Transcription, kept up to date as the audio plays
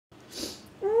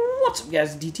What's up,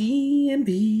 guys?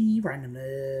 DTMP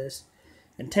randomness.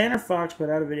 And Tanner Fox put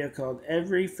out a video called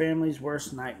Every Family's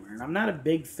Worst Nightmare. And I'm not a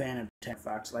big fan of Tanner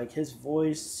Fox. Like, his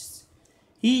voice,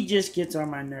 he just gets on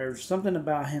my nerves. Something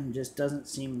about him just doesn't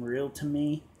seem real to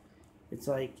me. It's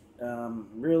like,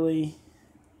 really,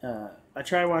 I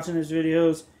try watching his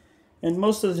videos, and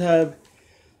most of the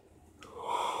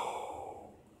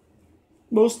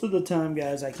time,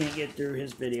 guys, I can't get through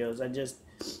his videos.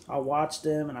 I watch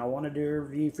them and I want to do a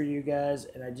review for you guys,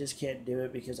 and I just can't do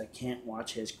it because I can't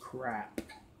watch his crap.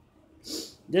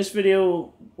 This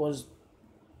video was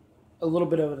a little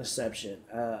bit of an exception.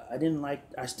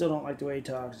 I still don't like the way he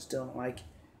talks. I still don't like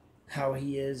how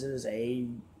he is as a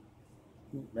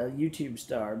YouTube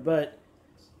star, but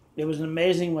it was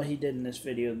amazing what he did in this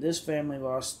video. This family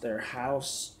lost their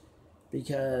house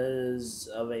because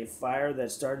of a fire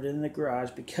that started in the garage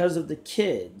because of the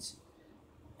kids,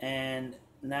 and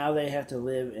now they have to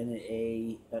live in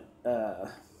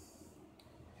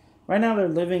right now they're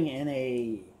living in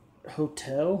a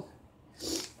hotel,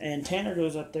 and Tanner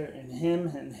goes up there, and him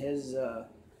and his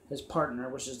partner,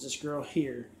 which is this girl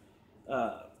here,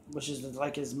 which is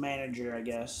like his manager, I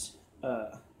guess,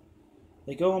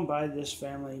 they go and buy this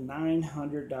family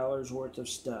 $900 worth of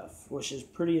stuff, which is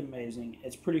pretty amazing.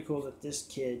 It's pretty cool that this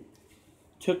kid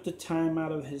took the time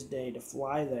out of his day to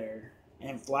fly there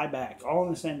and fly back, all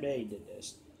in the same day he did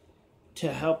this,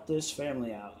 to help this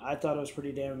family out. I thought it was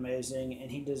pretty damn amazing, and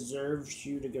he deserves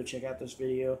you to go check out this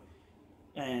video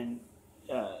and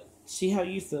see how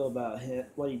you feel about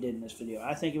what he did in this video.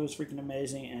 I think it was freaking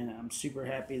amazing, and I'm super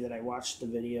happy that I watched the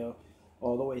video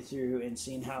all the way through and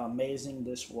seen how amazing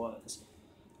this was.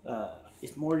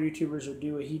 If more YouTubers would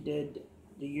do what he did,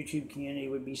 the YouTube community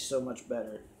would be so much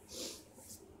better.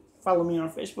 Follow me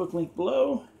on Facebook, link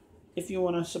below. If you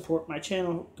want to support my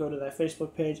channel, go to that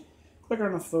Facebook page, click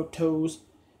on the photos,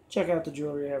 check out the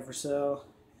jewelry I have for sale,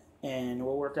 and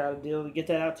we'll work out a deal to get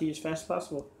that out to you as fast as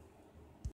possible.